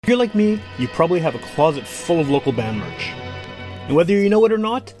If you're like me, you probably have a closet full of local band merch. And whether you know it or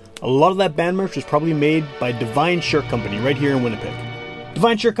not, a lot of that band merch was probably made by Divine Shirt Company right here in Winnipeg.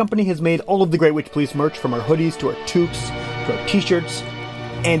 Divine Shirt Company has made all of the Great Witch Police merch, from our hoodies to our toques to our t-shirts.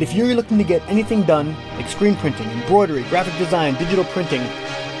 And if you're looking to get anything done, like screen printing, embroidery, graphic design, digital printing,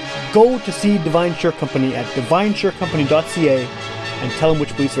 go to see Divine Shirt Company at divineshirtcompany.ca and tell them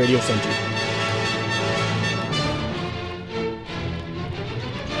Witch Police Radio sent you.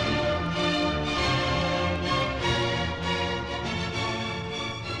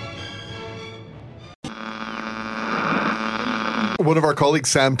 One of our colleagues,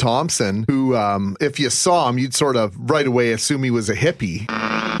 Sam Thompson, who, if you saw him, you'd sort of right away assume he was a hippie.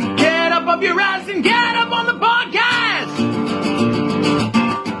 Get up off your ass and get up on the podcast!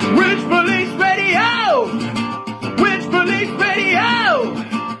 Witch Police Radio! Witch Police Radio!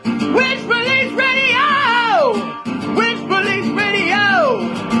 Witch Police Radio! Witch Police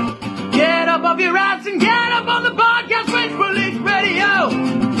Radio! Get up off your ass and get up on the podcast! Witch Police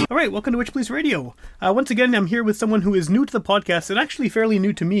Radio! All right, welcome to Witch Police Radio. Once again, I'm here with someone who is new to the podcast and actually fairly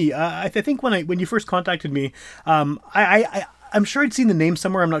new to me. I think when you first contacted me, I'm sure I'd seen the name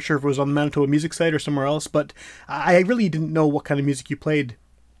somewhere. I'm not sure if it was on the Manitoba Music site or somewhere else, but I really didn't know what kind of music you played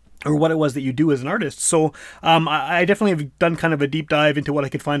or what it was that you do as an artist. So I definitely have done kind of a deep dive into what I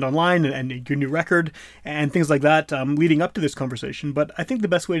could find online and your new record and things like that leading up to this conversation. But I think the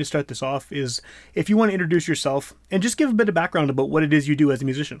best way to start this off is if you want to introduce yourself and just give a bit of background about what it is you do as a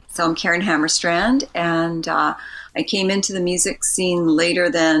musician. So I'm Karen Hammarstrand, and I came into the music scene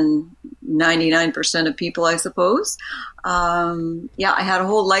later than 99% of people, I suppose. I had a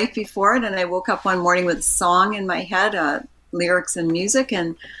whole life before it, and I woke up one morning with a song in my head, lyrics and music,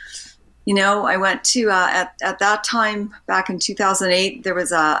 and I went to at that time back in 2008 there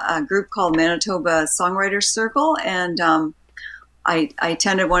was a group called Manitoba Songwriters Circle, and I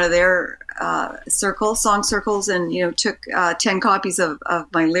attended one of their song circles, and took 10 copies of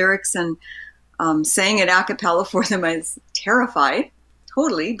my lyrics and sang it a cappella for them. I was terrified,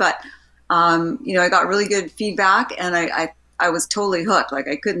 totally, but I got really good feedback, and I was totally hooked. Like,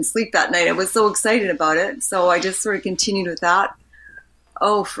 I couldn't sleep that night. I was so excited about it. So I just sort of continued with that.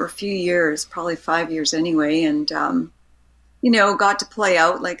 For a few years, probably 5 years anyway. And, got to play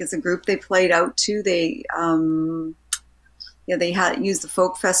out, like, as a group. They played out too. They had used the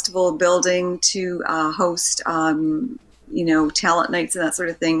folk festival building to host, talent nights and that sort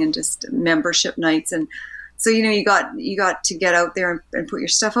of thing, and just membership nights. And so, you got to get out there and put your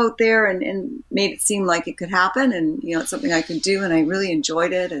stuff out there, and made it seem like it could happen. And, it's something I could do, and I really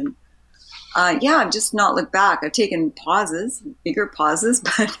enjoyed it. And, I've just not looked back. I've taken pauses, bigger pauses,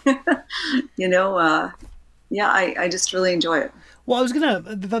 but, I just really enjoy it. Well, I was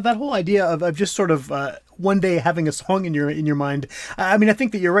that whole idea of just sort of one day having a song in your mind. I mean, I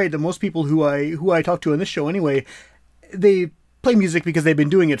think that you're right, that most people who I talk to on this show anyway, they play music because they've been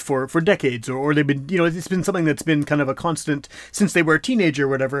doing it for decades, or they've been, it's been something that's been kind of a constant since they were a teenager or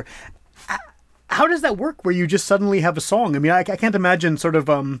whatever. How does that work where you just suddenly have a song? I mean, I can't imagine sort of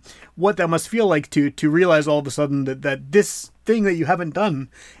what that must feel like to realize all of a sudden that this thing that you haven't done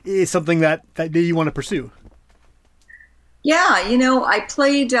is something that you want to pursue. Yeah, I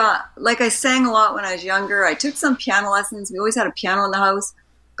played, I sang a lot when I was younger. I took some piano lessons. We always had a piano in the house,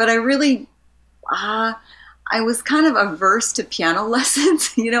 but I really, I was kind of averse to piano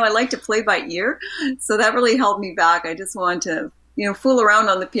lessons. I like to play by ear. So that really held me back. I just wanted to, fool around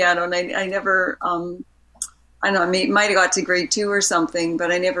on the piano. And I never, I don't know, I might have got to grade 2 or something,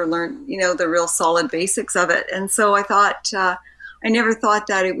 but I never learned, the real solid basics of it. And so I thought, I never thought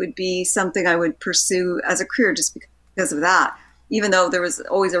that it would be something I would pursue as a career just because of that, even though there was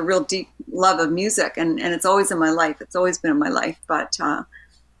always a real deep love of music, and it's always in my life. It's always been in my life. But,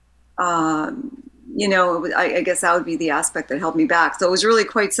 I guess that would be the aspect that held me back. So it was really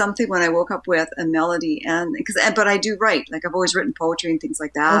quite something when I woke up with a melody, but I do write, like, I've always written poetry and things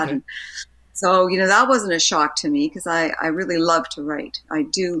like that. Okay. And so, that wasn't a shock to me, because I really love to write. I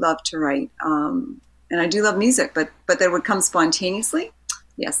do love to write. And I do love music, but that would come spontaneously.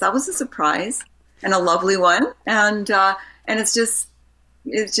 Yes, that was a surprise and a lovely one. And it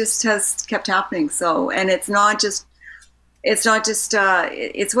just has kept happening. So, and it's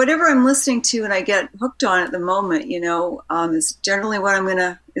it's whatever I'm listening to and I get hooked on at the moment, is generally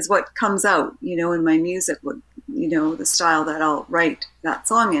is what comes out, in my music, the style that I'll write that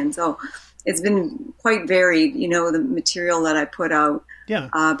song in. So it's been quite varied, the material that I put out. Yeah.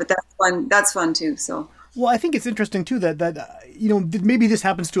 But that's fun too. So. Well, I think it's interesting too that maybe this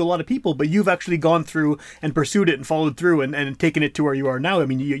happens to a lot of people, but you've actually gone through and pursued it and followed through and taken it to where you are now. I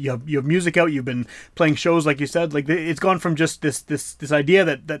mean, you have music out, you've been playing shows, like you said, like it's gone from just this idea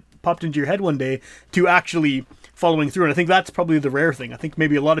that popped into your head one day to actually following through. And I think that's probably the rare thing. I think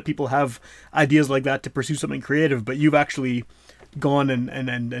maybe a lot of people have ideas like that to pursue something creative, but you've actually gone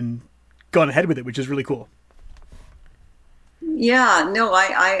and gone ahead with it, which is really cool. Yeah, no,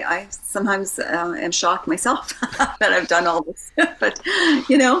 I sometimes am shocked myself that I've done all this, but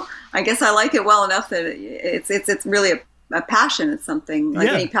I guess I like it well enough that it's really a passion. It's something like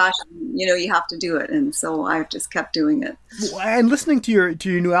any passion, you have to do it, and so I've just kept doing it. And listening to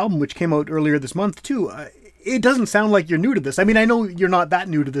your new album, which came out earlier this month too, it doesn't sound like you're new to this. I mean, I know you're not that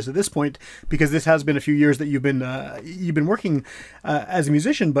new to this at this point because this has been a few years that you've been working as a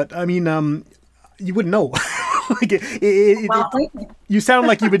musician, but I mean, you wouldn't know. Like you sound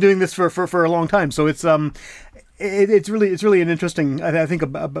like you've been doing this for a long time. So it's really an interesting, I think, a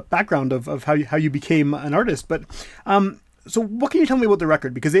background of how you became an artist. But so what can you tell me about the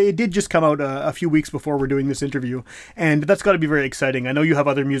record? Because it did just come out a few weeks before we're doing this interview, and that's got to be very exciting. I know you have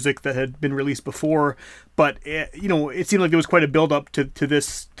other music that had been released before, but it seemed like there was quite a build up to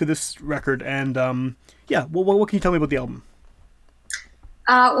this record. And what can you tell me about the album?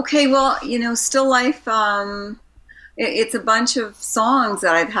 Okay, well, Still Life, it's a bunch of songs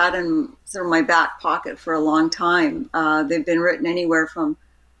that I've had in sort of my back pocket for a long time. They've been written anywhere from,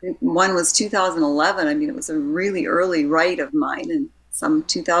 one was 2011. I mean, it was a really early write of mine, and some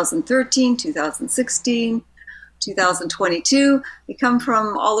 2013, 2016, 2022. They come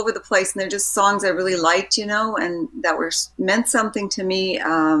from all over the place, and they're just songs I really liked, and that meant something to me.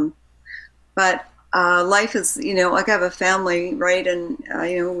 But life is, like I have a family, right? And,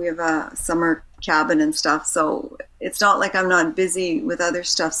 we have a summer cabin and stuff. So it's not like I'm not busy with other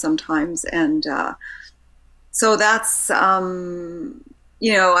stuff sometimes. And so that's, I've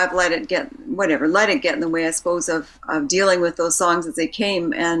let it get in the way, I suppose, of dealing with those songs as they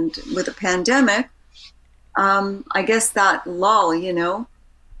came. And with the pandemic, I guess that lull,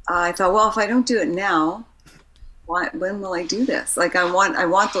 I thought, well, if I don't do it now, when will I do this? Like I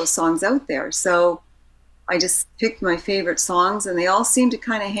want those songs out there. So I just picked my favorite songs, and they all seem to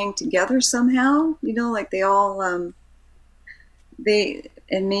kind of hang together somehow, like they all, and maybe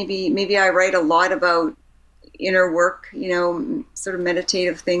I write a lot about inner work, sort of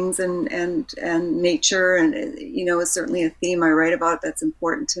meditative things and nature. And, is certainly a theme I write about that's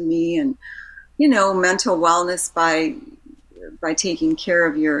important to me. And, mental wellness by taking care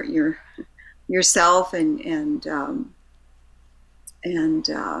of yourself and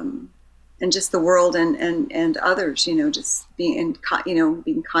just the world and others, just being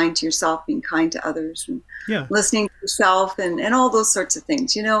kind to yourself, being kind to others, and listening to yourself and all those sorts of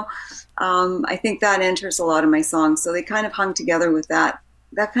things. I think that enters a lot of my songs, so they kind of hung together with that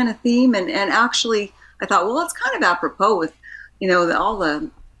kind of theme. And actually, I thought, well, it's kind of apropos with all the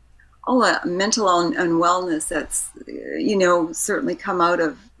mental and wellness that's certainly come out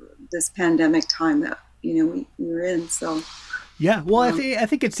of this pandemic time that we were in. So yeah, well, I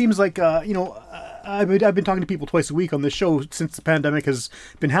think it seems like I've been talking to people twice a week on this show since the pandemic has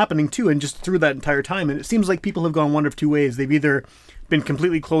been happening too, and just through that entire time, and it seems like people have gone one of two ways. They've either been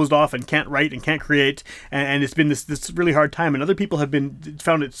completely closed off and can't write and can't create, and it's been this really hard time, and other people have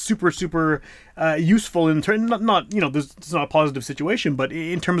found it super useful in turn. Not it's not a positive situation, but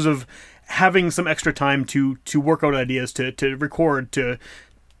in terms of having some extra time to work out ideas, to record, to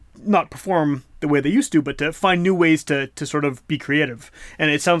not perform the way they used to, but to find new ways to sort of be creative. And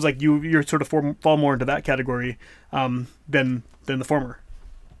it sounds like you're sort of fall more into that category than the former.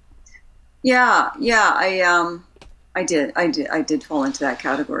 Yeah, I did fall into that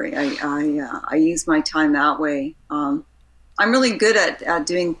category. I use my time that way. I'm really good at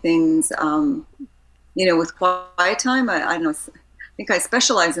doing things, with quiet time. I don't know. I think I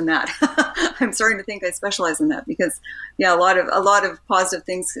specialize in that. I'm starting to think I specialize in that because, a lot of positive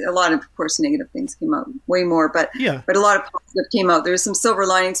things, a lot of course, negative things came out way more, but a lot of positive came out. There's some silver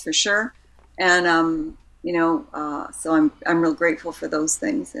linings for sure. And, so I'm real grateful for those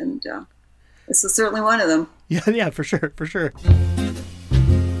things. And, this is certainly one of them. Yeah, for sure.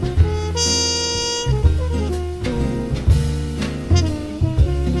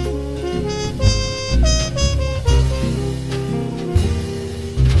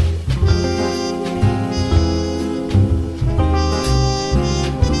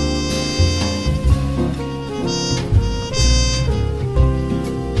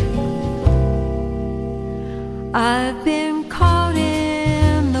 I've been caught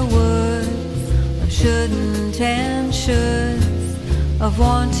in the woods of shouldn't and shoulds. of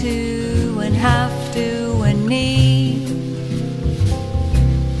want to and have to and need.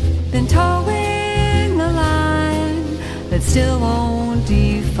 Been towing the line that still won't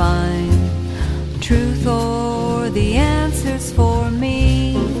define truth or the answers for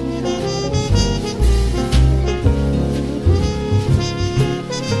me.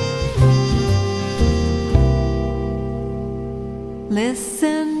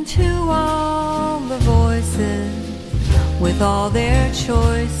 Listen to all the voices with all their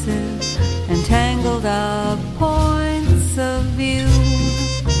choices and tangled up points of view.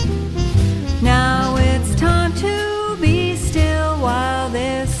 Now it's time to be still while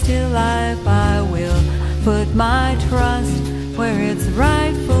there's still life. I will put my trust where it's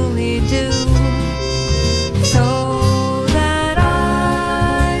rightfully due, so that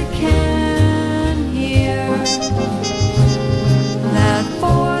I can hear that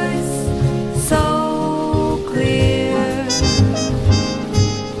voice so clear,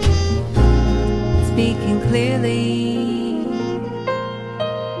 speaking clearly.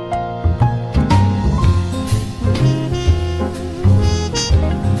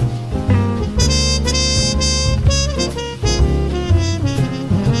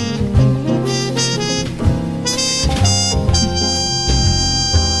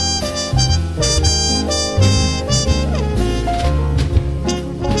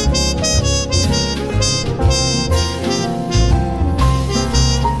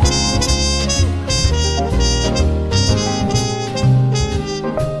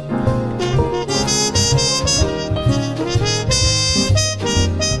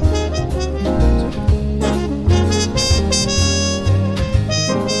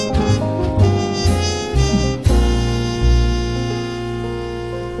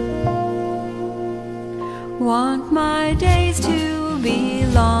 Want my days to be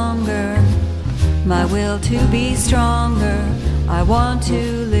longer, my will to be stronger. I want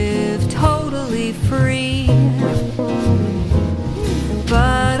to live totally free.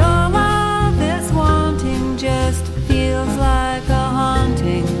 But all of this wanting just feels like a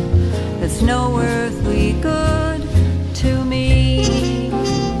haunting that's no earthly good to me,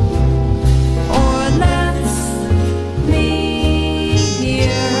 or lets me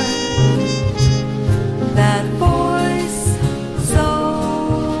hear that voice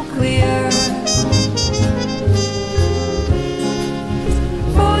so clear,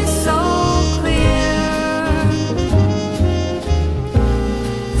 voice so clear,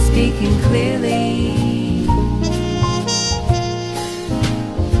 speaking clearly.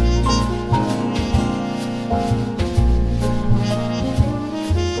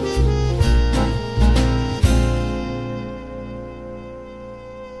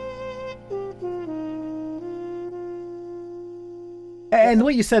 And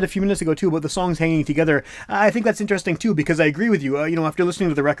what you said a few minutes ago too about the songs hanging together, I think that's interesting too, because I agree with you. After listening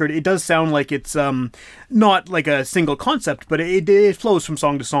to the record, it does sound like it's not like a single concept, but it flows from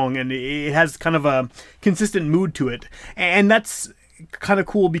song to song, and it has kind of a consistent mood to it, and that's kind of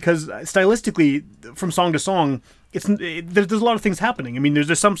cool because stylistically, from song to song, there's a lot of things happening. I mean,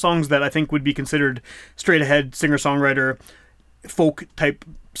 there's some songs that I think would be considered straight ahead singer-songwriter folk type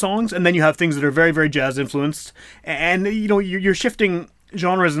songs, and then you have things that are very, very jazz influenced, and you're shifting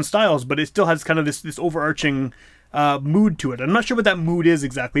genres and styles, but it still has kind of this overarching mood to it. I'm not sure what that mood is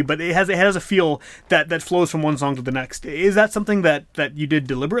exactly, but it has a feel that flows from one song to the next. Is that something that you did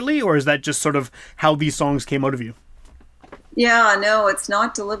deliberately, or is that just sort of how these songs came out of you? Yeah, no, it's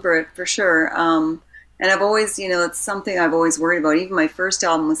not deliberate for sure. And I've always, it's something I've always worried about. Even my first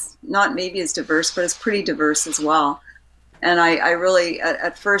album was not maybe as diverse, but it's pretty diverse as well. And I really,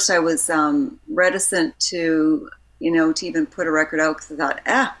 at first I was reticent to even put a record out, because I thought,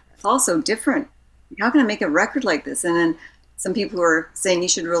 it's all so different. How can I make a record like this? And then some people who are saying you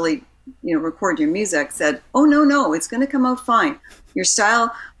should really, record your music said, oh, no, it's going to come out fine. Your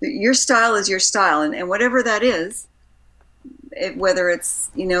style is your style. And whatever that is, whether it's,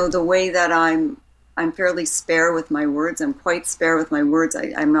 the way that I'm fairly spare with my words. I'm quite spare with my words.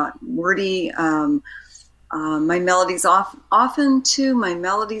 I'm not wordy. My melodies often too.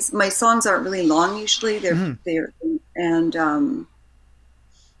 My songs aren't really long usually. And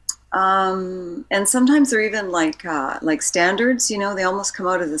sometimes they're even like standards. They almost come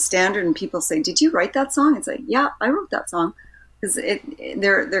out as a standard, and people say, "Did you write that song?" It's like, "Yeah, I wrote that song," because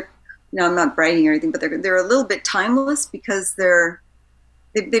they're. I'm not bragging or anything, but they're a little bit timeless because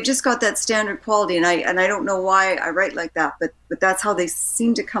they've just got that standard quality, and I don't know why I write like that, but that's how they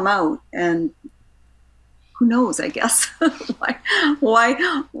seem to come out, and who knows, I guess, why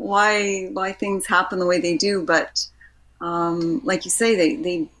things happen the way they do. But like you say,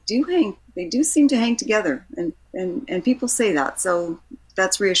 they do seem to hang together, and people say that. So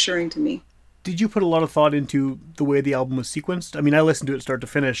that's reassuring to me. Did you put a lot of thought into the way the album was sequenced? I mean, I listened to it start to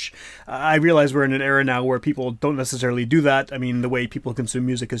finish. I realize we're in an era now where people don't necessarily do that. I mean, the way people consume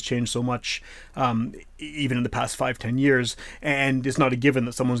music has changed so much, even in the past 5-10 years. And it's not a given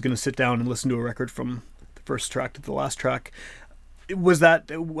that someone's going to sit down and listen to a record from the first track to the last track. Was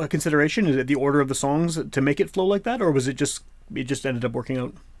that a consideration? Is it the order of the songs to make it flow like that? Or was it just ended up working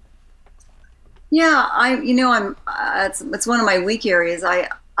out? Yeah, it's one of my weak areas.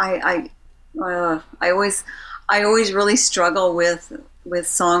 I always really struggle with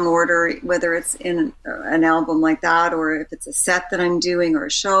song order, whether it's in an album like that or if it's a set that I'm doing or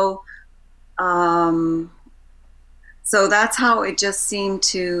a show. So that's how it seemed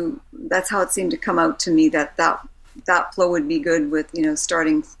to come out to me that flow would be good with,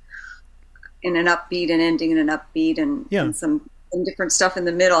 starting in an upbeat and ending in an upbeat and some different stuff in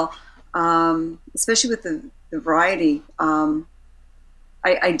the middle, especially with the variety.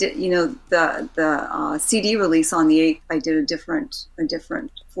 I did, the CD release on the 8th, I did a different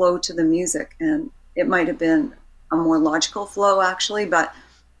flow to the music, and it might have been a more logical flow actually, but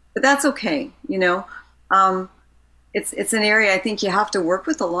that's okay. It's an area I think you have to work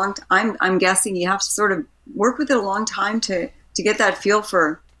with a long time. I'm guessing you have to sort of work with it a long time to get that feel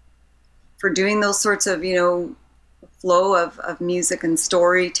for doing those sorts of, flow of music and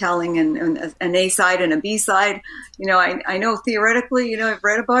storytelling and an A side and a B side. I know theoretically, I've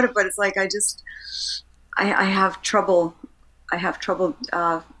read about it, but it's like I have trouble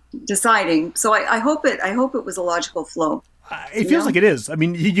deciding. So I hope it was a logical flow. It feels like it is. I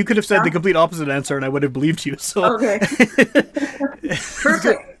mean, you could have said the complete opposite answer, and I would have believed you. So okay,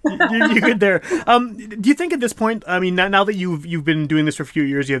 perfect. You're good there. Do you think at this point, I mean, now that you've been doing this for a few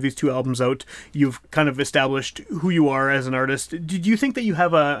years, you have these 2 albums out, you've kind of established who you are as an artist. Do you think that you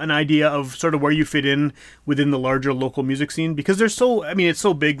have an idea of sort of where you fit in within the larger local music scene? Because it's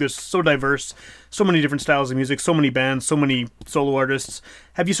so big, there's so diverse, so many different styles of music, so many bands, so many solo artists.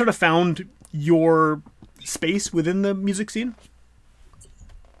 Have you sort of found your space within the music scene?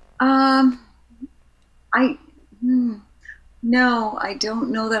 No, I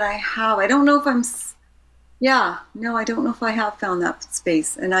don't know that I have. I don't know if I don't know if I have found that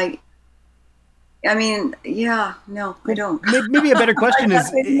space. And I mean, no, I don't. Maybe a better question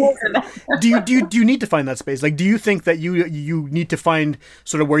is, do you need to find that space? Like, do you think that you need to find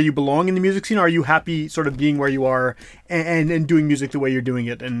sort of where you belong in the music scene? Or are you happy sort of being where you are and doing music the way you're doing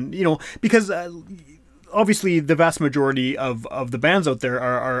it? And, because obviously the vast majority of the bands out there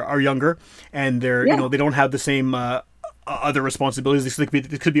are younger, and they're they don't have the same other responsibilities. This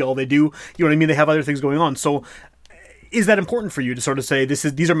could be all they do. You know what I mean? They have other things going on. So is that important for you to sort of say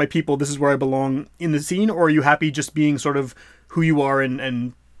these are my people, this is where I belong in the scene, or are you happy just being sort of who you are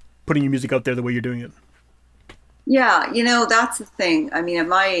and putting your music out there the way you're doing it? Yeah, that's the thing. I mean, at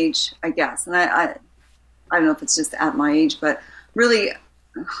my age, I guess, and I don't know if it's just at my age, but really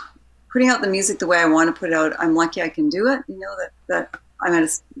putting out the music the way I want to put it out, I'm lucky I can do it. That I'm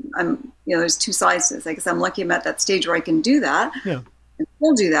there's 2 sides to this. I guess I'm lucky I'm at that stage where I can do that. Yeah. And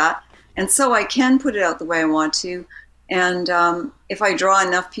still do that. And so I can put it out the way I want to. And if I draw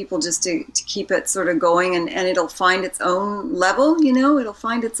enough people just to keep it sort of going, and it'll find its own level, it'll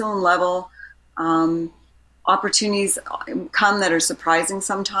find its own level. Opportunities come that are surprising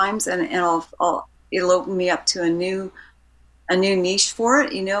sometimes, and it'll open me up to a new niche for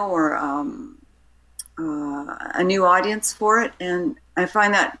it, or a new audience for it. And I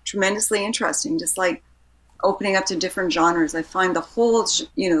find that tremendously interesting, just like opening up to different genres. I find the whole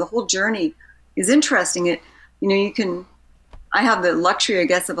journey is interesting. I have the luxury, I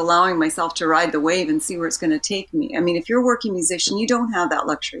guess, of allowing myself to ride the wave and see where it's going to take me. I mean, if you're a working musician, you don't have that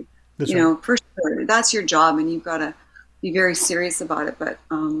luxury. That's right. For sure, that's your job, and you've got to be very serious about it. But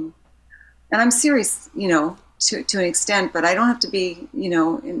and I'm serious, to an extent, but I don't have to be,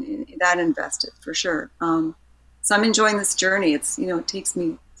 in that invested for sure. So I'm enjoying this journey. It's, it takes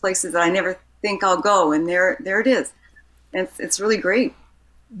me places that I never think I'll go, and there it is. And it's really great.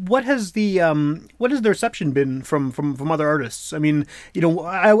 What has the reception been from other artists? I mean,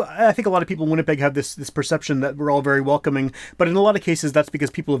 I think a lot of people in Winnipeg have this perception that we're all very welcoming, but in a lot of cases that's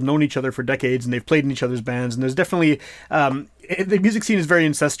because people have known each other for decades and they've played in each other's bands, and there's definitely the music scene is very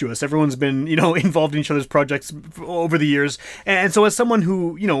incestuous. Everyone's been involved in each other's projects over the years, and so as someone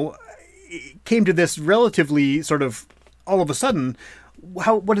who came to this relatively sort of all of a sudden,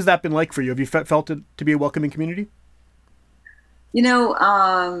 what has that been like for you? Have you felt it to be a welcoming community?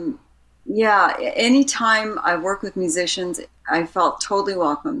 Anytime I work with musicians, I felt totally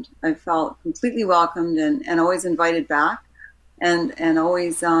welcomed. I felt completely welcomed and always invited back and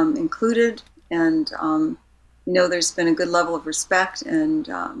always included. And there's been a good level of respect and,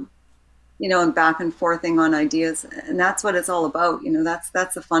 and back and forthing on ideas. And that's what it's all about.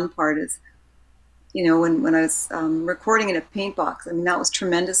 That's the fun part is, when I was recording in a paint box, I mean, that was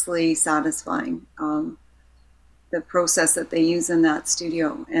tremendously satisfying. The process that they use in that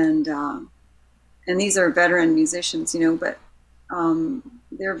studio. And these are veteran musicians, but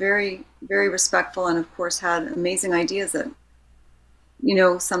they're very, very respectful and, of course, had amazing ideas that,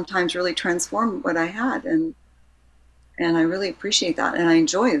 sometimes really transform what I had. And I really appreciate that. And I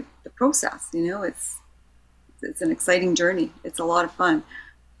enjoy the process. It's an exciting journey. It's a lot of fun.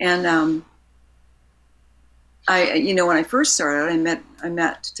 And when I first started, I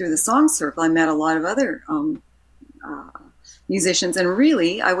met through the song circle, I met a lot of other musicians. And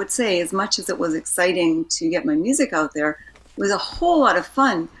really, I would say, as much as it was exciting to get my music out there, it was a whole lot of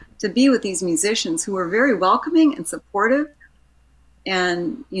fun to be with these musicians who were very welcoming and supportive.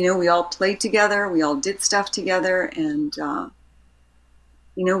 And, we all played together, we all did stuff together, and,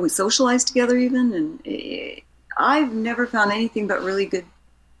 we socialized together even. And I've never found anything but really good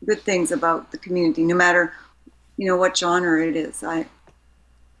things about the community, no matter, what genre it is.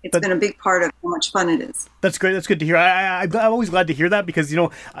 It's been a big part of how much fun it is. That's great. That's good to hear. I'm always glad to hear that because,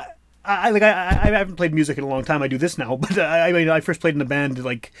 I haven't played music in a long time. I do this now, but I first played in a band in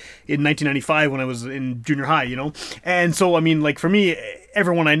 1995 when I was in junior high, and so for me,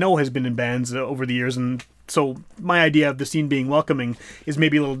 everyone I know has been in bands over the years, and so my idea of the scene being welcoming is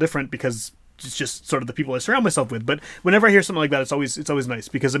maybe a little different because it's just sort of the people I surround myself with. But whenever I hear something like that, it's always nice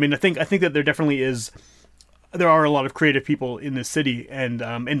because I think that there definitely is. There are a lot of creative people in this city and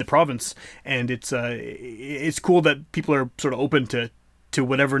in the province, and it's cool that people are sort of open to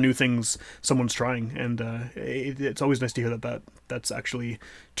whatever new things someone's trying, and it's always nice to hear that's actually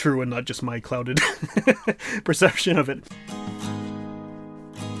true and not just my clouded perception of it.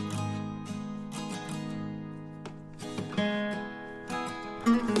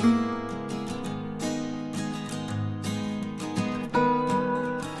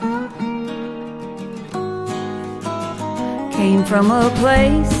 Came from a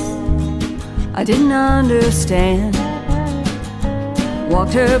place I didn't understand.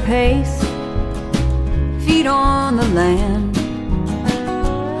 Walked her pace, feet on the land.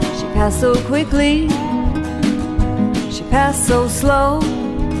 She passed so quickly, she passed so slow.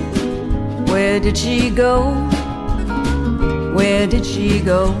 Where did she go? Where did she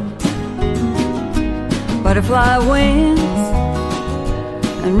go? Butterfly wings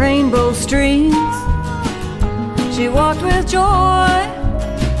and rainbow streams. She walked with joy,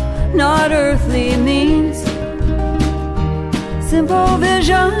 not earthly means. Simple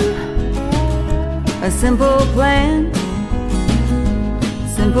vision, a simple plan,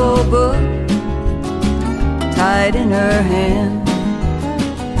 simple book tied in her hand.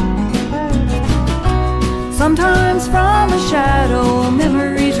 Sometimes from a shadow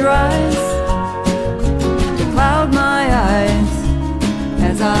memories rise to cloud my eyes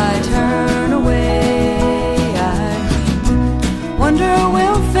as I turn away. I wonder,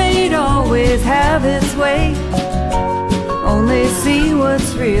 will fate always have its way? Only see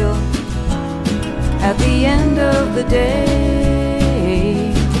what's real at the end of the day.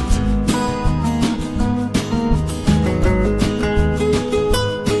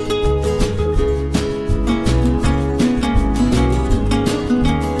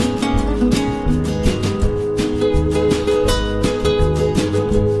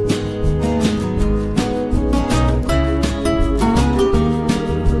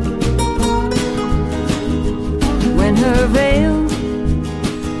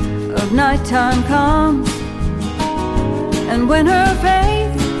 Nighttime comes, and when her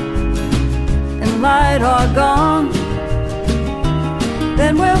faith and light are gone,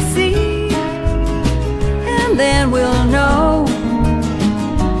 then we'll see, and then we'll know.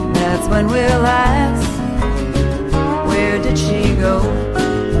 That's when we'll ask, where did she go?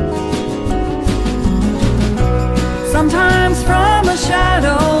 Sometimes from a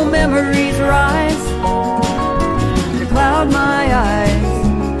shadow memories rise to cloud my eyes.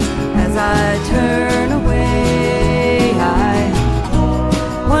 As I turn away,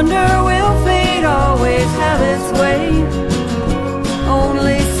 I wonder, will fate always have its way?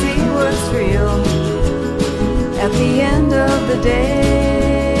 Only see what's real at the end of the day.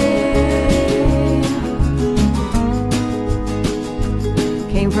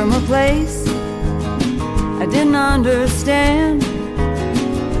 Came from a place I didn't understand.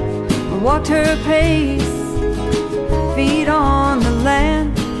 I walked her pace, feet on the land.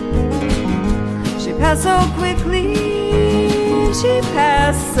 She passed so quickly, she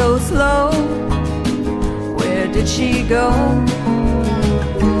passed so slow. Where did she go?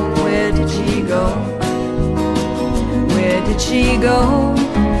 Where did she go? did she go?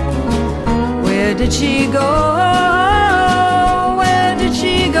 Where did she go? Where did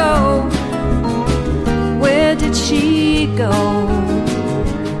she go? Where did she go?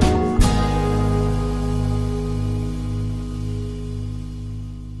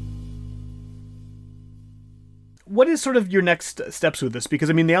 What is sort of your next steps with this? Because,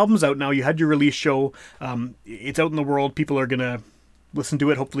 I mean, the album's out now. You had your release show. It's out in the world. People are going to listen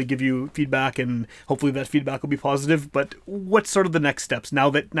to it, hopefully give you feedback, and hopefully that feedback will be positive. But what's sort of the next steps now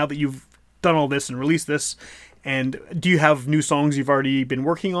that you've done all this and released this? And do you have new songs you've already been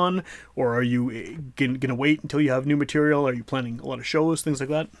working on? Or are you going to wait until you have new material? Are you planning a lot of shows, things like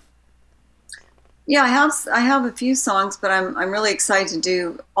that? Yeah, I have a few songs, but I'm really excited to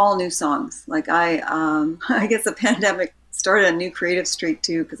do all new songs. Like I guess the pandemic started a new creative streak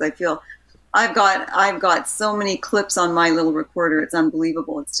too, because I feel I've got so many clips on my little recorder. It's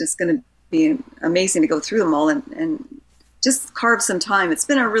unbelievable. It's just going to be amazing to go through them all and just carve some time. It's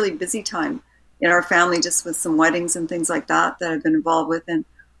been a really busy time in our family, just with some weddings and things like that I've been involved with, and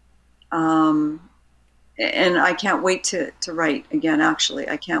I can't wait to write again. Actually,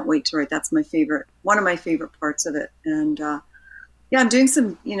 I can't wait to write. That's one of my favorite parts of it. And yeah, I'm doing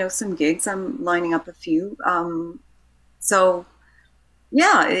some gigs. I'm lining up a few. So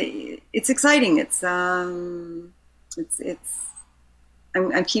yeah, it's exciting. I'm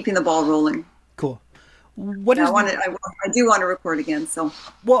keeping the ball rolling. Cool. I do want to record again. So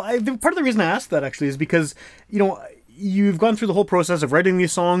well, part of the reason I asked that actually is because you've gone through the whole process of writing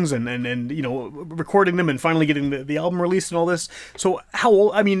these songs and recording them and finally getting the album released and all this. So how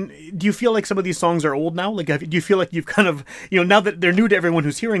old, I mean, do you feel like some of these songs are old now? Like, do you feel like you've kind of, now that they're new to everyone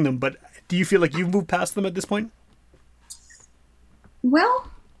who's hearing them, but do you feel like you've moved past them at this point? Well,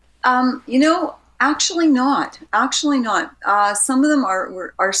 actually not. Some of them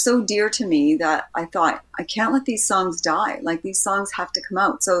are so dear to me that I thought, I can't let these songs die. Like, these songs have to come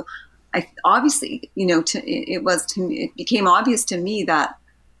out. So obviously, it became obvious to me that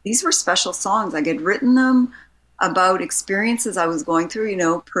these were special songs. I had written them about experiences I was going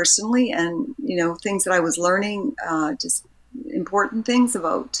through, personally, and, things that I was learning, just important things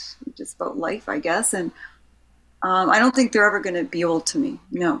about life, I guess. And I don't think they're ever going to be old to me.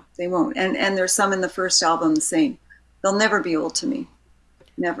 No, they won't. And there's some in the first album the same. They'll never be old to me.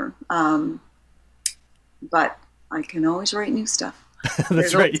 Never. But I can always write new stuff.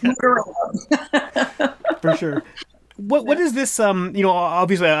 That's right. Yeah. For sure. What is this?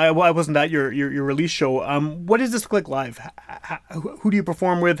 Obviously, I wasn't at your release show. What does this look like live? Who do you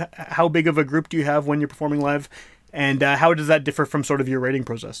perform with? How big of a group do you have when you're performing live? And how does that differ from sort of your writing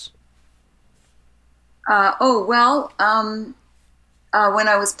process? When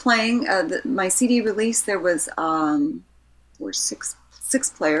I was playing my CD release, there were six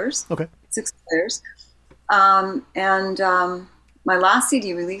players. Okay. 6 players. My last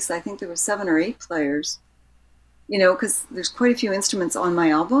CD release, I think there were 7 or 8 players, because there's quite a few instruments on my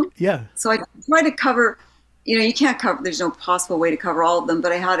album. Yeah. So I try to cover, you can't cover, there's no possible way to cover all of them,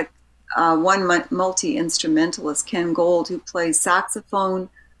 but I had one multi-instrumentalist, Ken Gold, who plays saxophone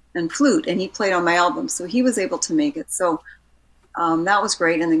and flute, and he played on my album, so he was able to make it. So that was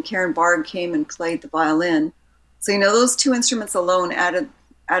great. And then Karen Bard came and played the violin. So, those 2 instruments alone added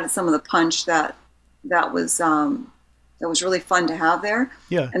some of the punch that was really fun to have there.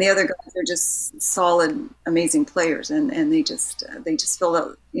 Yeah. And the other guys are just solid, amazing players, and they just filled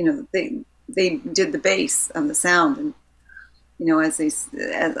out. They did the bass of the sound, and as I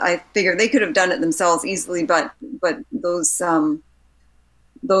figured they could have done it themselves easily, but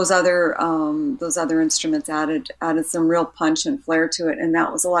those other instruments added some real punch and flair to it, and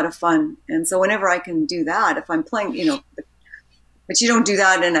that was a lot of fun. And so whenever I can do that, if I'm playing, but you don't do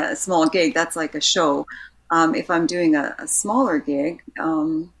that in a small gig. That's like a show. If I'm doing a smaller gig,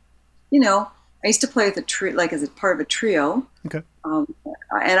 I used to play with a trio, like as a part of a trio. Okay. And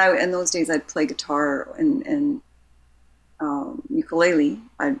in those days I'd play guitar and ukulele.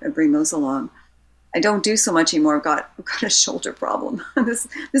 I'd bring those along. I don't do so much anymore. I've got a shoulder problem.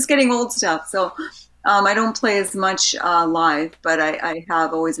 this getting old stuff. So I don't play as much live, but I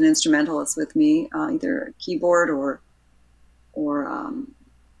have always an instrumentalist with me, either a keyboard or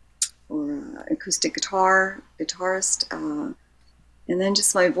acoustic guitarist, and then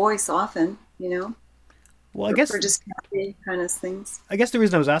just my voice often, Well, I guess for just happy kind of things. I guess the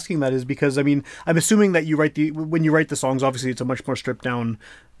reason I was asking that is because, I mean, I'm assuming that when you write the songs, obviously it's a much more stripped down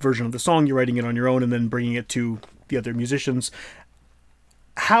version of the song. You're writing it on your own and then bringing it to the other musicians.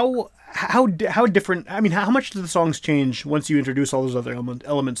 How different? I mean, how much do the songs change once you introduce all those other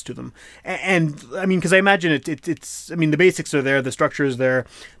elements to them? And I mean, because I imagine it's. I mean, the basics are there, the structure is there,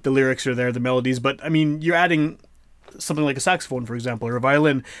 the lyrics are there, the melodies. But I mean, you're adding something like a saxophone, for example, or a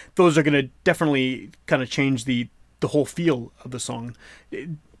violin, those are going to definitely kind of change the whole feel of the song.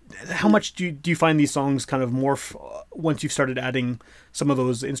 How much do you find these songs kind of morph once you've started adding some of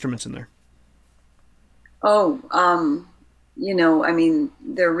those instruments in there? Oh, I mean,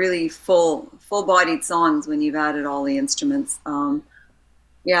 they're really full-bodied songs when you've added all the instruments.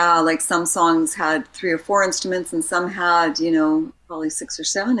 Yeah, like some songs had 3 or 4 instruments, and some had, probably 6 or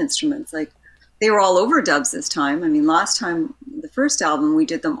 7 instruments. Like, they were all overdubs this time. I mean, last time, the first album, we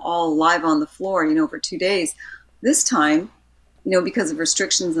did them all live on the floor, over 2 days. This time, because of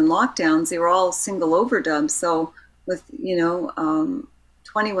restrictions and lockdowns, they were all single overdubs. So with,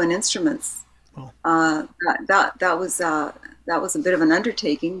 21 instruments, that was a bit of an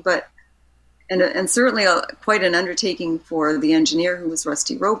undertaking, but and certainly quite an undertaking for the engineer, who was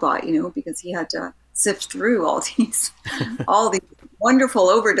Rusty Robot, because he had to sift through all these wonderful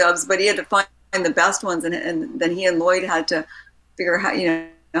overdubs, but he had to find the best ones, and then he and Lloyd had to figure out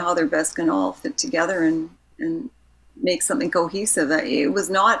how they're best going to all fit together and make something cohesive. It was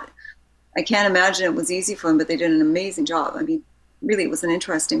not, I can't imagine it was easy for them, but they did an amazing job. I mean, really, it was an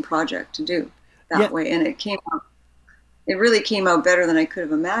interesting project to do that way, and it really came out better than I could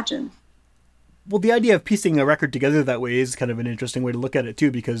have imagined. Well, the idea of piecing a record together that way is kind of an interesting way to look at it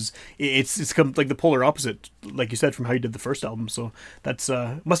too, because it's come like the polar opposite, like you said, from how you did the first album. So that's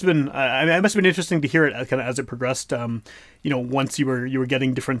must have been it must have been interesting to hear it kind of as it progressed. Once you were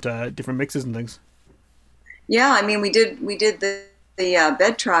getting different mixes and things. Yeah, I mean, we did the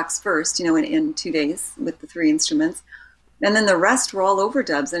bed tracks first, in 2 days with the 3 instruments, and then the rest were all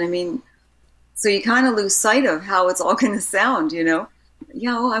overdubs. And I mean, so you kind of lose sight of how it's all going to sound,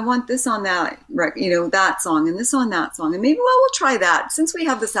 I want this on that, that song, and this on that song, and maybe, we'll try that. Since we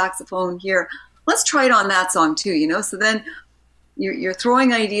have the saxophone here, let's try it on that song too, So then you're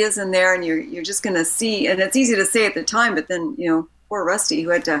throwing ideas in there, and you're just going to see, and it's easy to say at the time, but then, poor Rusty, who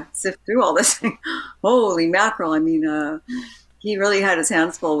had to sift through all this, holy mackerel. I mean, he really had his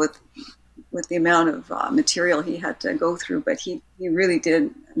hands full with the amount of material he had to go through, but he really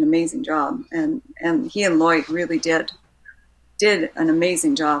did an amazing job, and he and Lloyd really did an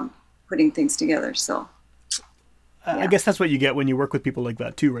amazing job putting things together. So I guess that's what you get when you work with people like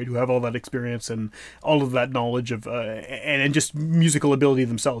that too, right? Who have all that experience and all of that knowledge of and just musical ability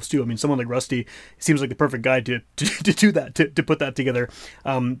themselves too. I mean, someone like Rusty seems like the perfect guy to do that, to put that together,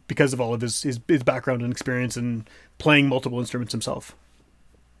 because of all of his background and experience and playing multiple instruments himself.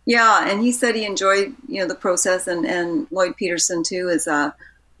 Yeah, and he said he enjoyed the process, and Lloyd Peterson too is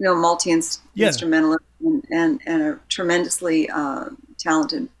multi-instrumentalist and a tremendously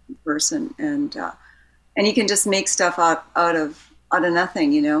talented person, and he can just make stuff out of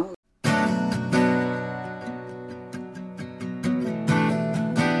nothing,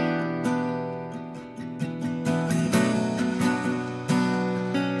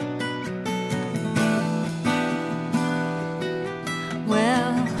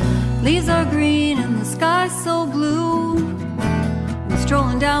 Well, leaves are green and the sky's so blue. I'm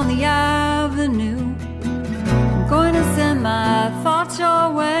strolling down the avenue. I'm going to send my thoughts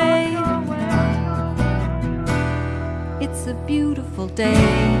your way. It's a beautiful day.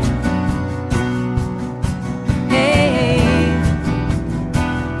 Hey,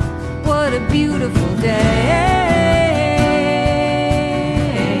 what a beautiful day.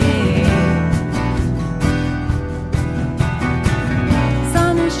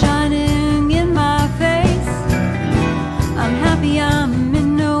 Sun is shining in my face. I'm happy I'm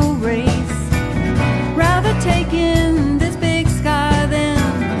in no race. Rather take in this big sky than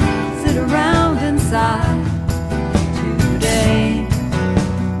sit around inside.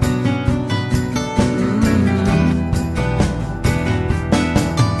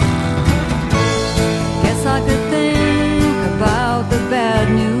 Guess I could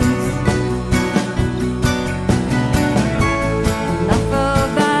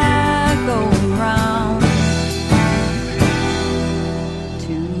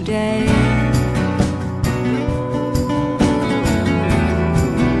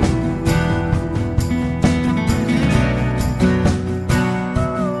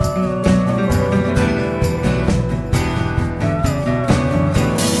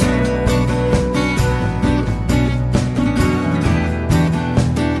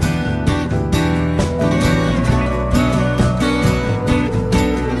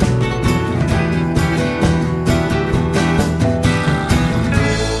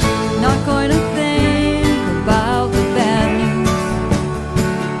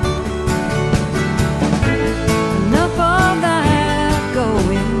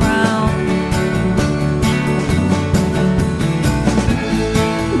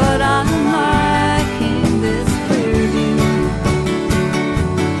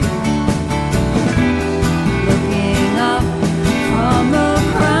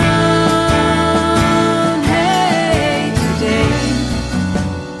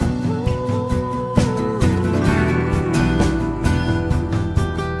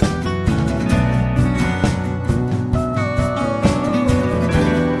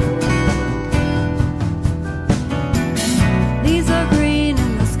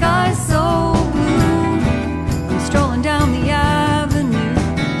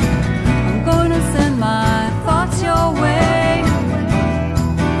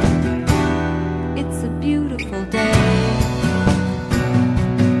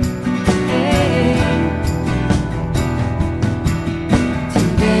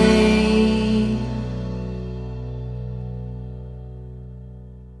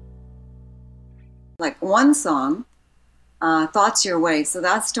one song, Thoughts Your Way. So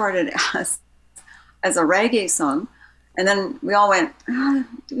that started as a reggae song. And then we all went,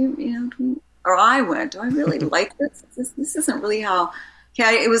 or I went, do I really like this? This isn't really how,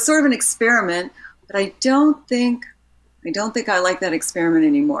 it was sort of an experiment, but I don't think I like that experiment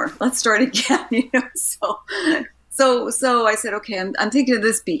anymore. Let's start again, So I said, okay, I'm thinking of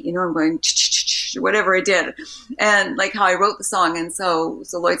this beat, I'm going, whatever I did. And like how I wrote the song. And so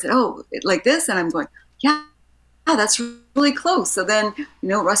Lloyd said, oh, like this. And I'm going, yeah, that's really close. So then,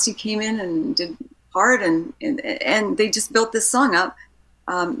 Rusty came in and did part and they just built this song up,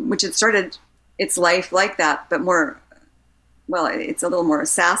 which had started its life like that, but more, well, it's a little more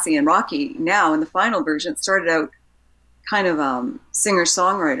sassy and rocky now. In the final version, it started out kind of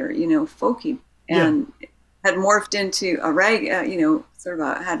singer-songwriter, folky, and had morphed into a reggae,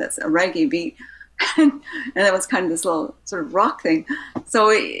 had a reggae beat, and that was kind of this little sort of rock thing. So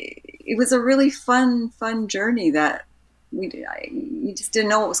it was a really fun journey that you just didn't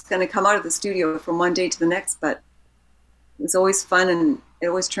know what was going to come out of the studio from one day to the next, but it was always fun and it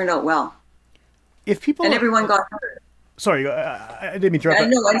always turned out well. And everyone got hurt. Sorry, I didn't mean to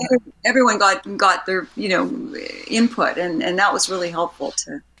interrupt. No, everyone got their input, and that was really helpful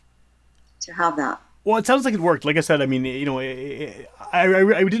to have that. Well, it sounds like it worked. Like I said, I mean, I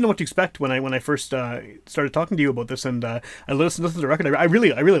didn't know what to expect when I first started talking to you about this, and I listened to the record. I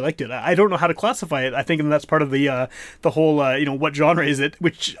really liked it. I don't know how to classify it. I think that's part of the whole what genre is it,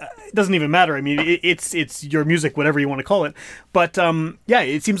 which doesn't even matter. I mean, it's your music, whatever you want to call it. But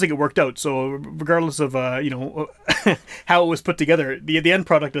it seems like it worked out. So regardless of how it was put together, the end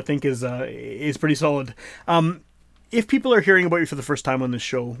product I think is pretty solid. If people are hearing about you for the first time on this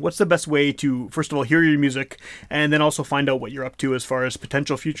show, what's the best way to, first of all, hear your music and then also find out what you're up to as far as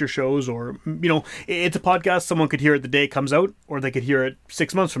potential future shows? Or, it's a podcast, someone could hear it the day it comes out, or they could hear it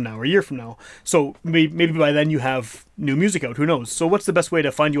 6 months from now or a year from now. So maybe by then you have new music out, who knows? So what's the best way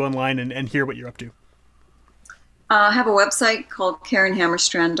to find you online and hear what you're up to? I have a website called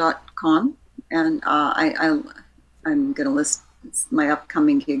KarenHammarstrand.com, and I'm going to list my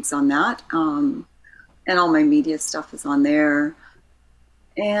upcoming gigs on that. And all my media stuff is on there.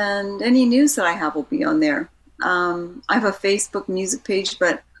 And any news that I have will be on there. I have a Facebook music page,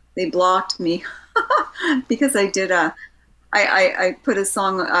 but they blocked me because I did I put a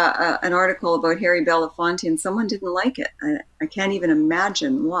song, an article about Harry Belafonte, and someone didn't like it. I can't even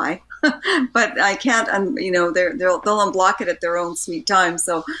imagine why, but I can't, they'll unblock it at their own sweet time.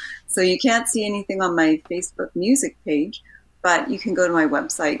 So you can't see anything on my Facebook music page, but you can go to my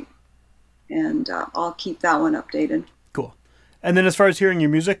website, and I'll keep that one updated. Cool. And then as far as hearing your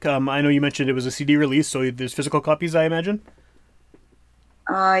music, I know you mentioned it was a CD release, so there's physical copies, I imagine?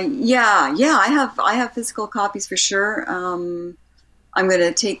 Yeah, I have physical copies for sure. I'm going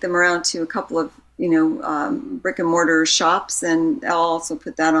to take them around to a couple of, brick and mortar shops, and I'll also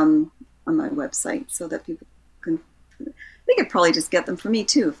put that on my website so that people they could probably just get them for me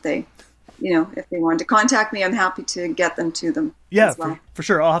too if they wanted to contact me. I'm happy to get them to them. Yeah, as well. for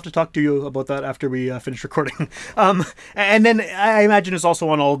sure. I'll have to talk to you about that after we finish recording. And then I imagine it's also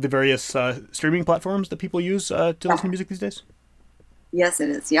on all the various streaming platforms that people use to listen to music these days? Yes, it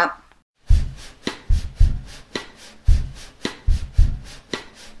is. Yep.